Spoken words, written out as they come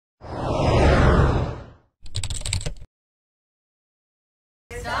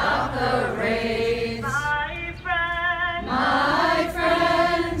Stop the raids. My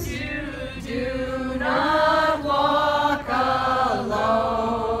friends, you do not walk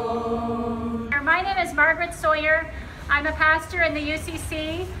alone. My name is Margaret Sawyer. I'm a pastor in the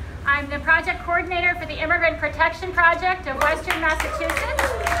UCC. I'm the project coordinator for the Immigrant Protection Project of Western Massachusetts.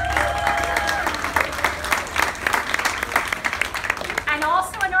 And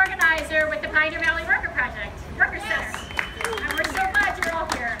also an organizer with the Pioneer Valley Worker Project, Worker Center. And we're so glad you're all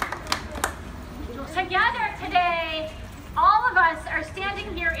here. Together today, all of us are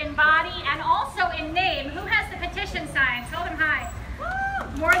standing here in body and also in name. Who has the petition signs? Hold them high.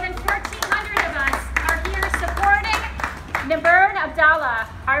 More than 1,400 of us are here supporting Niberd Abdalla,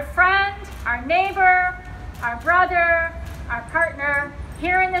 our friend, our neighbor, our brother, our partner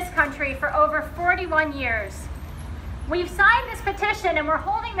here in this country for over 41 years. We've signed this petition and we're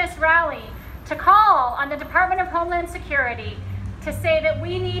holding this rally to call on the Department of Homeland Security to say that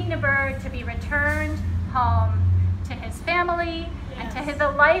we need Niberd to be returned home to his family and to the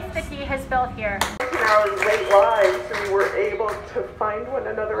life that he has built here. In our late lives, we were able to find one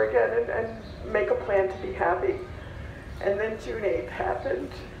another again and make a plan to be happy. And then June 8th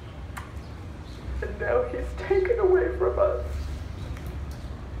happened, and now he's taken away from us.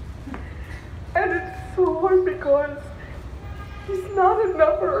 And it's so hard because he's not a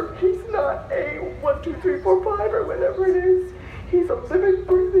number. He's not a 1, 2, 3, 4, 5 or whatever it is. He's a living,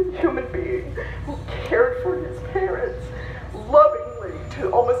 breathing human being who cared for his parents lovingly,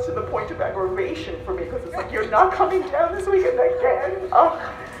 almost to the point of aggravation for me, because it's like, you're not coming down this weekend again.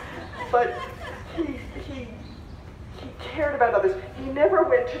 But he cared about others. He never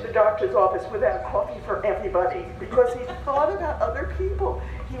went to the doctor's office without coffee for everybody because he thought about other people.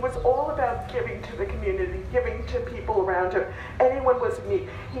 He was all about giving to the community, giving to people around him. Anyone was in need.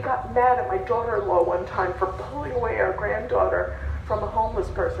 He got mad at my daughter-in-law one time for pulling away our granddaughter from a homeless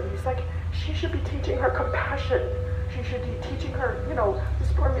person. He's like, she should be teaching her compassion. She should be teaching her, you know,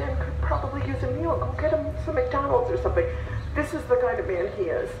 this poor man could probably use a meal. Go get him some McDonald's or something. This is the kind of man he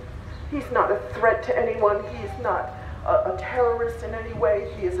is. He's not a threat to anyone. He's not a terrorist in any way.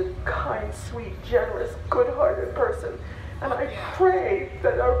 He is a kind, sweet, generous, good-hearted person. And I pray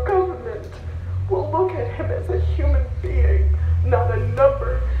that our government will look at him as a human being, not a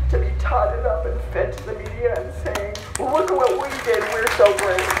number to be totted up and fed to the media and saying, look at what we did, we're so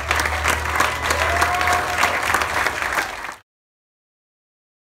great.